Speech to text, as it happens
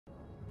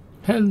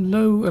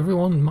Hello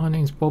everyone, my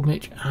name's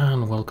Bobmich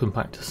and welcome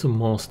back to some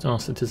more Star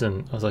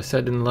Citizen. As I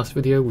said in the last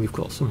video, we've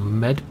got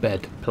some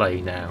medbed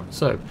play now.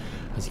 So,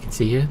 as you can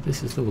see here,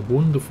 this is the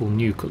wonderful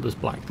new Cutlass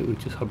Black that we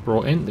just have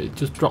brought in. It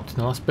just dropped in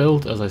the last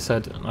build, as I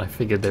said, and I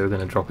figured they were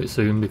going to drop it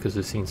soon because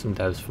I've seen some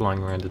devs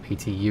flying around the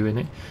PTU in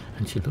it,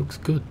 and she looks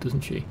good,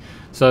 doesn't she?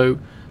 So,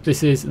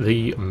 this is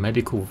the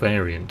medical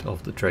variant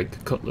of the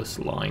Drake Cutlass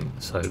line.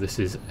 So this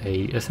is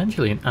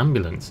essentially an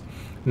ambulance.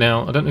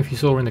 Now, I don't know if you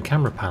saw in the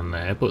camera pan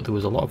there, but there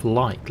was a lot of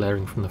light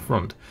glaring from the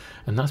front,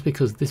 and that's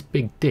because this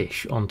big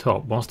dish on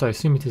top, whilst I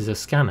assume it is a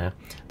scanner,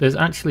 there's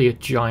actually a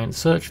giant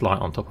searchlight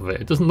on top of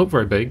it. It doesn't look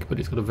very big, but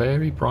it's got a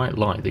very bright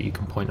light that you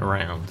can point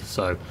around,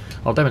 so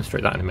I'll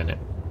demonstrate that in a minute.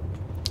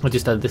 I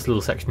just added this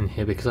little section in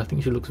here because I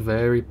think she looks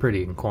very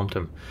pretty in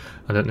Quantum.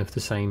 I don't know if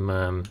the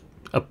same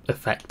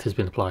effect has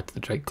been applied to the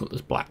Drake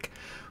Cutlass Black,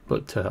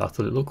 but I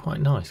thought it looked quite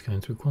nice going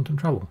through quantum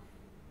travel.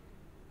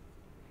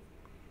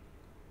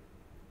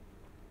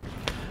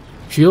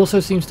 She also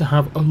seems to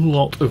have a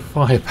lot of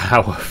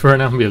firepower for an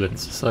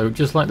ambulance, so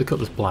just like the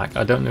Cutlass Black,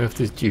 I don't know if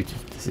this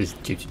is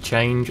due to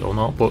change or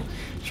not, but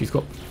she's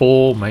got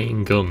 4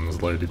 main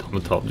guns loaded on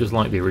the top, just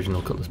like the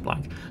original Cutlass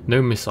Black.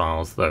 No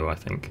missiles though, I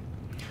think.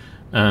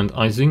 And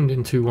I zoomed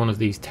into one of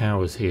these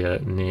towers here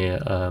near,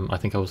 I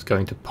think I was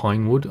going to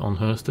Pinewood on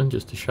Hurston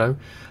just to show,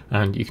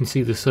 and you can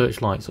see the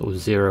searchlight sort of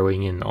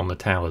zeroing in on the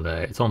tower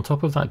there. It's on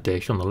top of that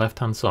dish on the left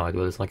hand side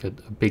where there's like a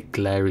big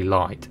glary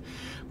light,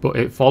 but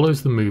it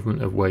follows the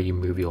movement of where you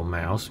move your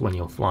mouse when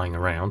you're flying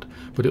around,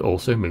 but it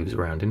also moves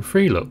around in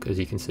free look, as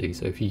you can see.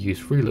 So if you use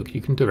free look,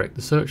 you can direct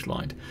the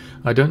searchlight.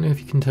 I don't know if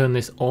you can turn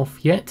this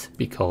off yet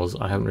because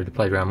I haven't really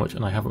played around much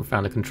and I haven't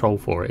found a control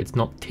for it. It's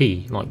not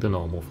T like the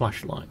normal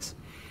flashlights.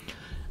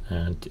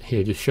 And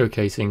here just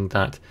showcasing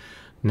that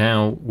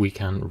now we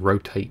can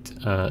rotate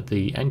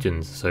the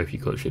engines. So if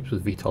you've got ships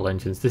with VTOL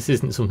engines, this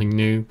isn't something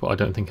new, but I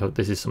don't think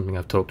this is something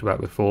I've talked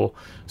about before.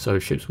 So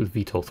ships with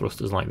VTOL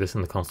thrusters like this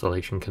in the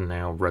Constellation can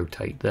now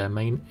rotate their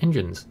main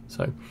engines.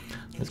 So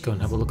let's go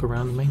and have a look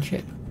around the main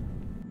ship.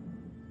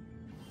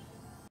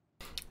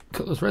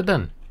 Cutlass Red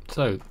then.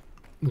 So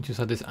we just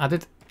had this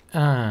added,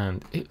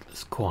 and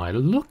it's quite a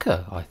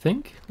looker, I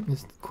think.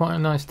 It's quite a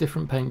nice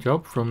different paint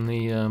job from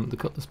the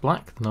Cutlass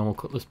Black, the normal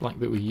Cutlass Black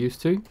that we're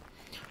used to.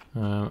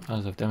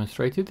 As I've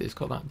demonstrated, it's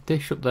got that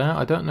dish up there.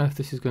 I don't know if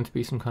this is going to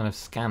be some kind of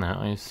scanner,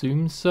 I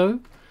assume so,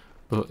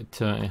 but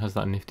it has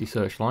that nifty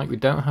searchlight. We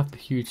don't have the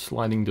huge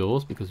sliding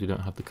doors because we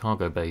don't have the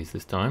cargo bays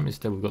this time.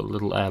 Instead we've got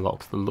little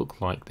airlocks that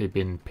look like they've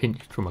been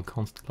pinched from a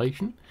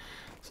Constellation,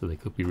 so they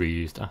could be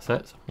reused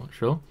assets, I'm not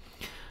sure.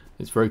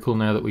 It's very cool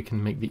now that we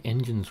can make the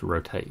engines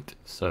rotate,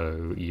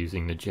 so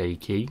using the J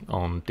key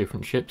on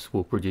different ships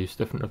will produce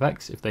different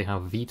effects. If they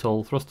have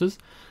VTOL thrusters,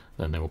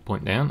 then they will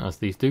point down, as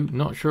these do.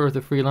 Not sure if the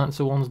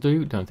Freelancer ones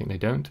do, don't think they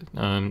don't.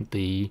 Like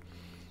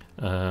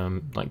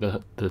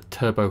the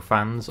turbo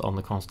fans on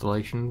the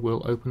Constellation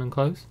will open and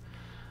close.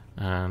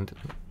 And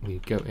we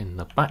go in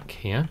the back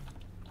here,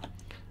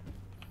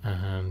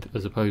 and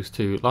as opposed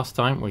to last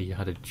time where you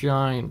had a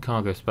giant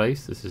cargo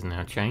space, this is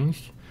now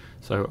changed.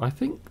 So I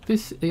think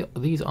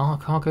these are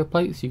cargo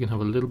plates. You can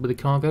have a little bit of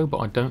cargo, but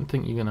I don't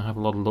think you're going to have a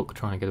lot of luck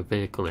trying to get a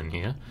vehicle in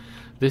here.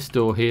 This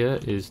door here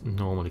is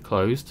normally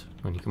closed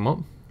when you come up,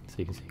 so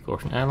you can see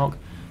caution airlock,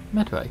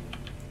 medbay.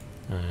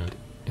 And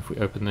if we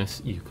open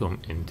this, you come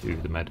into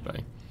the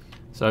medbay.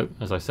 So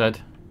as I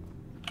said,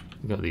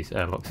 we've got these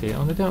airlocks here,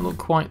 and they don't look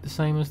quite the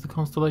same as the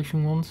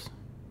Constellation ones.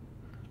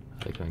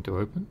 Are they going to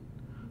open?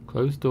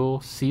 Closed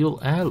door, seal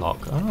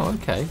airlock. Oh,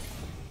 okay.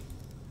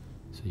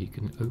 So you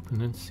can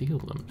open and seal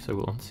them. So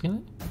we'll unseal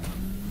it.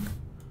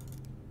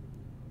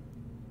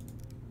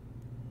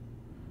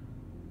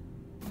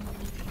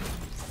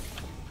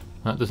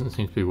 That doesn't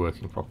seem to be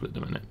working properly at the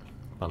minute,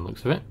 by the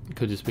looks of it. It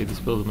could just be this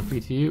build on the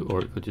PTU,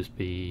 or it could just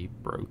be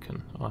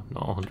broken. I'm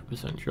not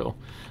 100% sure.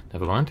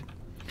 Never mind.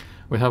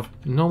 We have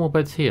normal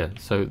beds here,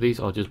 so these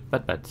are just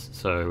beds.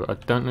 So I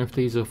don't know if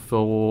these are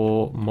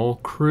for more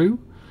crew,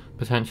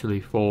 potentially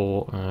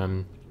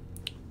for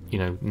you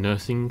know,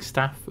 nursing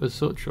staff as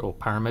such, or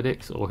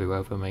paramedics, or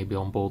whoever may be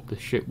on board the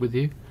ship with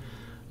you.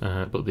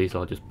 But these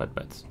are just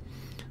beds.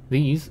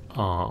 These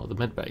are the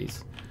med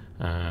bays,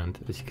 and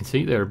as you can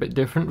see, they're a bit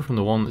different from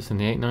the one that's in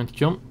the 890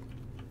 jump.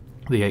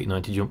 The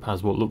 890 jump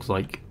has what looks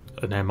like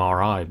an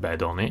MRI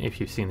bed on it.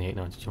 If you've seen the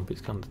 890 jump, it's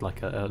kind of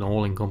like an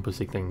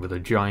all-encompassing thing with a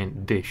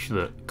giant dish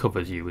that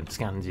covers you and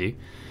scans you.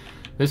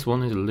 This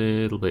one is a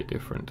little bit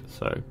different,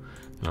 so I'm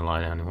going to lie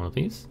down in one of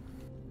these.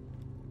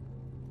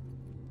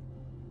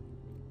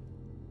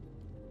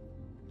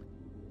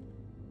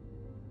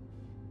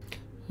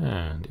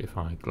 And if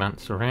I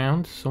glance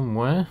around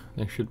somewhere,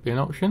 there should be an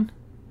option.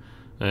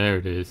 There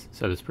it is,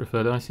 set as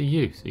preferred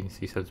ICU. So you can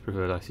see set as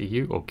preferred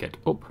ICU or get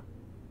up.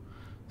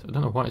 So I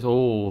don't know why it's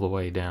all the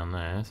way down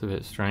there. It's a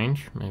bit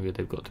strange. Maybe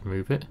they've got to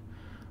move it.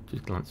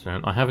 Just glance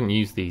around. I haven't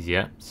used these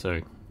yet, so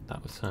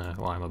that was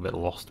why I'm a bit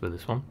lost with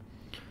this one.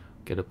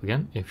 Get up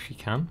again if she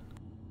can.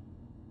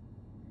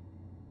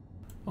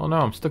 Oh no,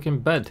 I'm stuck in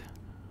bed.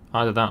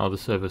 Either that or the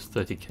server's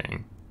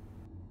 30K'ing.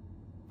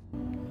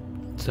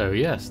 So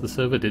yes, the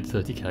server did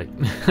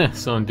 30k,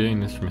 so I'm doing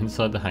this from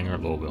inside the hangar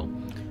at Lawville.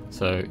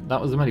 So that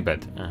was the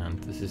medibed, and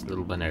this is the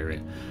little vent area.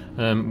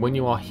 When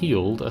you are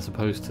healed, as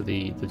opposed to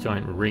the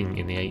giant ring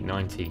in the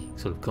 890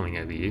 sort of coming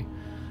over you,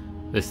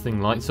 this thing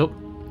lights up,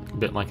 a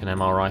bit like an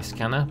MRI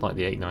scanner, like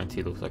the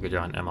 890 looks like a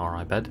giant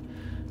MRI bed,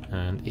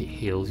 and it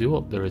heals you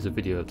up. There is a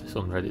video of this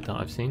on Reddit that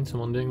I've seen,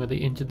 someone doing where they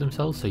injured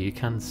themselves, so you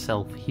can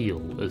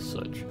self-heal as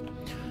such.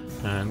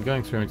 And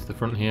going through into the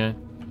front here,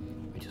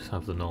 just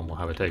have the normal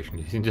habitation.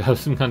 You seem to have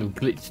some kind of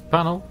glitched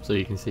panel, so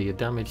you can see a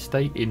damaged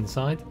state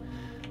inside.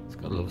 It's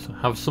got to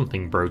have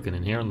something broken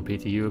in here on the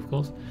PTU, of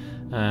course.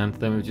 And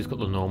then we've just got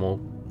the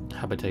normal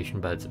habitation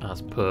beds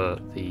as per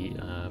the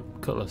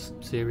Cutlass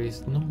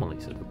series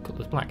normally, so the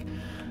Cutlass Black.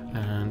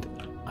 And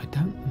I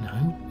don't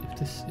know if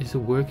this is a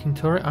working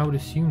turret. I would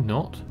assume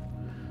not.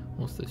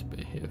 What's this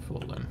bit here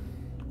for then?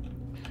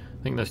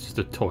 I think that's just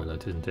a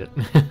toilet, isn't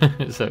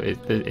it? So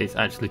it's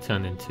actually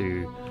turned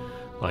into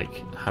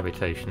like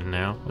habitation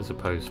now, as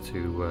opposed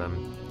to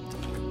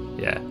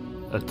yeah,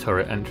 a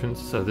turret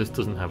entrance. So this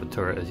doesn't have a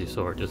turret as you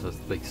saw, it just has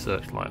the big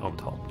searchlight on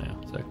top now.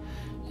 So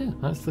yeah,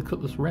 that's the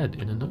Cutlass Red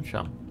in a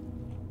nutshell.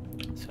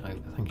 So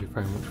thank you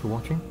very much for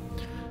watching.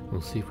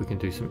 We'll see if we can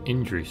do some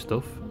injury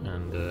stuff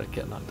and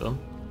get that done,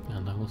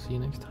 and I will see you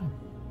next time.